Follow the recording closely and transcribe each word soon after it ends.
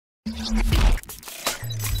Hi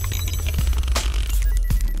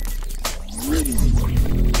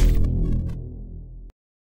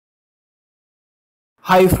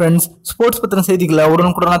friends, sports பத்தின செய்திகளை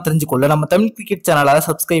உடனுக்குடனா தெரிஞ்சுக்கொள்ள நம்ம தமிழ் கிரிக்கெட் சேனலை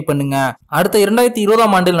சப்ஸ்கிரைப் பண்ணுங்க. அடுத்த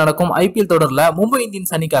 2020ஆம் ஆண்டில் நடக்கும் IPL தொடர்ல மும்பை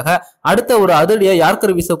இந்தியன்ஸ் அணிக்காக அடுத்த ஒரு அதிரடியா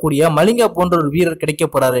யார்கர் வீசக்கூடிய மலிங்கா போன்ற ஒரு வீரர் கிடைக்க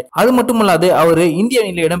போறாரு. அது மட்டுமல்லாது அவரு இந்திய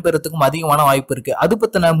அணியில இடம்பெறதுக்கும் அதிகமான வாய்ப்பு இருக்கு. அது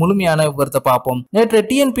பத்தின முழுமையான விவரத்தை பார்ப்போம். நேற்று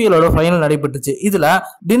TNPL ஃபைனல் நடைபெற்றுச்சு. இதுல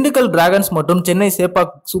திண்டுக்கல் டிராகன்ஸ் மற்றும் சென்னை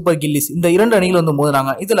சேப்பாக் சூப்பர் கில்லிஸ் இந்த இரண்டு அணிகள் வந்து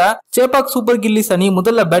மோதினாங்க. இதுல சேப்பாக் சூப்பர் கில்லிஸ் அணி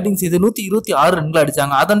முதல்ல பேட்டிங் செய்து 126 ரன்கள்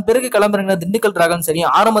அடிச்சாங்க. அதன் பிறகு களமிறங்கின திண்டுக்கல் டிராகன்ஸ் அணி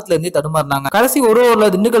ஆரம்பத்துல இருந்தே தடுமாறினாங்க. கடைசி ஒரு ஓவர்ல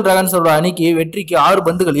திண்டுக்கல் டிராகன்ஸோட அணிக்கு வெற்றிக்கு 6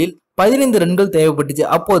 பந்துகளில் 15 ரன்கள் தேவைப்பட்டுச்சு.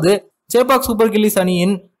 அப்போது சேப்பாக் சூப்பர் கில்லிஸ்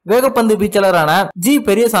அணியின் வேகப்பந்து வீச்சாளரான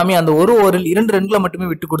பெரியசாமி அந்த ஒரு ஓவரில் 2 ரன்களை மட்டுமே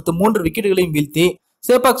விட்டு கொடுத்து 3 விக்கெட்டுகளையும் வீழ்த்தி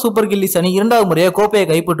சேப்பாக் சூப்பர் கில்லிஸ் அணி இரண்டாவது முறையா கோப்பையை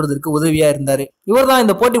கைப்பற்றுவதற்கு உதவியா இருந்தாரு. இவர் தான்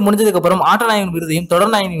இந்த போட்டி முடிஞ்சதுக்கு அப்புறம் ஆட்டநாயகன் விருதையும்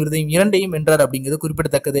தொடர்நாயகன் விருதையும் இரண்டையும் வென்றார் அப்படிங்கிறது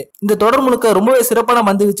குறிப்பிடத்தக்கது. இந்த தொடர் முழுக்க ரொம்பவே சிறப்பான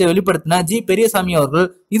பந்து வீச்சை வெளிப்படுத்தின பெரியசாமி அவர்கள்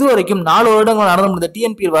இதுவரைக்கும் 4 வருடங்கள் நடந்து முடிந்த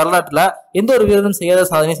TNPL வரலாற்றுல எந்த ஒரு வீரரும் செய்யாத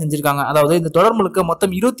சாதனை செஞ்சிருக்காங்க. அதாவது இந்த தொடர் முழுக்க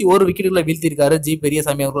மொத்தம் 21 விக்கெட்டுகளை வீழ்த்திருக்காரு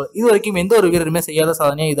பெரியசாமி அவர்கள். இதுவரைக்கும் எந்த ஒரு வீரருமே செய்யாத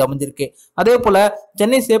சாதனையா இது அமைஞ்சிருக்கு. அதே போல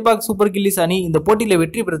சென்னை சேப்பாக் சூப்பர் கில்லிஸ் அணி இந்த போட்டியில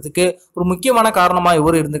வெற்றி பெறதுக்கு ஒரு முக்கியமான காரணமா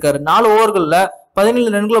இவர் இருந்திருக்காரு. 4 ஓவர்கள்ல 17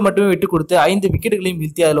 ரன்களை மட்டுமே விட்டு கொடுத்து 5 விக்கெட்டுகளையும்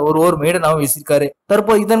வீழ்த்தி அதுல ஒரு ஓவர் மேடனாவும் வீசிருக்காரு.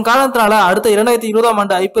 தற்போது இதன் காரணத்தினால அடுத்த 2020ஆம்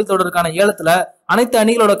ஆண்டு IPL தொடருக்கான ஏலத்துல அனைத்து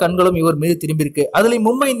அணிகளோட கண்களும் இவர் மீது திரும்பி இருக்கு. அதுல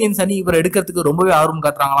மும்பை இந்தியன்ஸ் அணி இவர் எடுக்கிறதுக்கு ரொம்பவே ஆர்வம்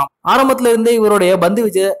காட்டுறாங்களாம். ஆரம்பத்துல இருந்தே இவருடைய பந்து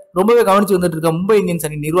வீச்சை ரொம்பவே கவனிச்சு வந்துட்டு இருக்க மும்பை இந்தியன்ஸ்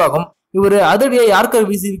அணி நிர்வாகம் இவர் அதிரடியா யார்கர்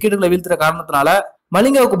வீசி விக்கெட்டுகளை வீழ்த்துற காரணத்தினால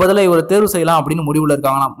மலிங்காவுக்கு பதிலாக இவர் தேர்வு செய்யலாம் அப்படின்னு முடிவுல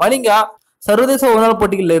இருக்காங்களாம். மலிங்கா சர்வதேச ஒருநாள்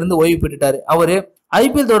போட்டிகளில் இருந்து ஓய்வு பெற்றுட்டாரு. அவரு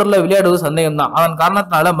IPL தொடர்ல விளையாடுவது சந்தேகம் தான். அதன்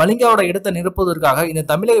காரணத்தினால மலிங்காவோட இடத்தை நிரப்புவதற்காக இந்த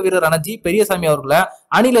தமிழக வீரரான பெரியசாமி அவர்களை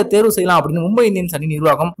அணில தேர்வு செய்யலாம் அப்படின்னு மும்பை இந்தியன்ஸ் அணி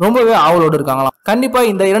நிர்வாகம் ரொம்பவே ஆவலோடு இருக்காங்களாம். கண்டிப்பா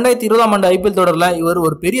இந்த 2020ஆம் ஆண்டு IPL தொடர்ல இவர்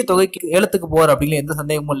ஒரு பெரிய தொகைக்கு ஏலத்துக்கு போவார் அப்படின்னு எந்த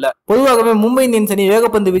சந்தேகமும் இல்ல. பொதுவாகவே மும்பை இந்தியன்ஸ் அணி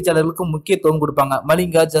வேகப்பந்து வீச்சாளர்களுக்கு முக்கியத்துவம் கொடுப்பாங்க.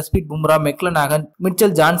 மலிங்கா, ஜஸ்பிரீத் பும்ரா, மெக்லனாகன்,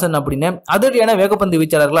 மிச்சல் ஜான்சன் அப்படின்னு அதிரடியான வேகப்பந்து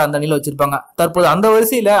வீச்சாளர்களை அந்த அணியில வச்சிருப்பாங்க. தற்போது அந்த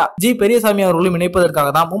வரிசையில பெரியசாமி அவர்களும்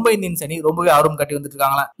இணைப்பதற்காக தான் மும்பை இந்தியன்ஸ் அணி ரொம்பவே ஆர்வம் காட்டி வந்துட்டு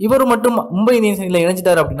இருக்காங்களா. இவர் மட்டும் மும்பை இந்தியன்ஸ் அணியில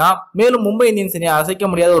இணைஞ்சிட்டாரு அப்படின்னா மேலும் மும்பை இந்தியன்ஸ் அணியை அசைக்க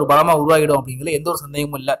முடியாத ஒரு பலமா உருவாகிடும் அப்படிங்கிறது எந்த ஒரு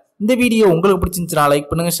சந்தேகமும் இல்ல. இந்த வீடியோ உங்களுக்கு பிடிச்சிருந்துச்சுன்னா லைக்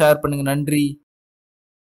பண்ணுங்க, ஷேர் பண்ணுங்க. நன்றி.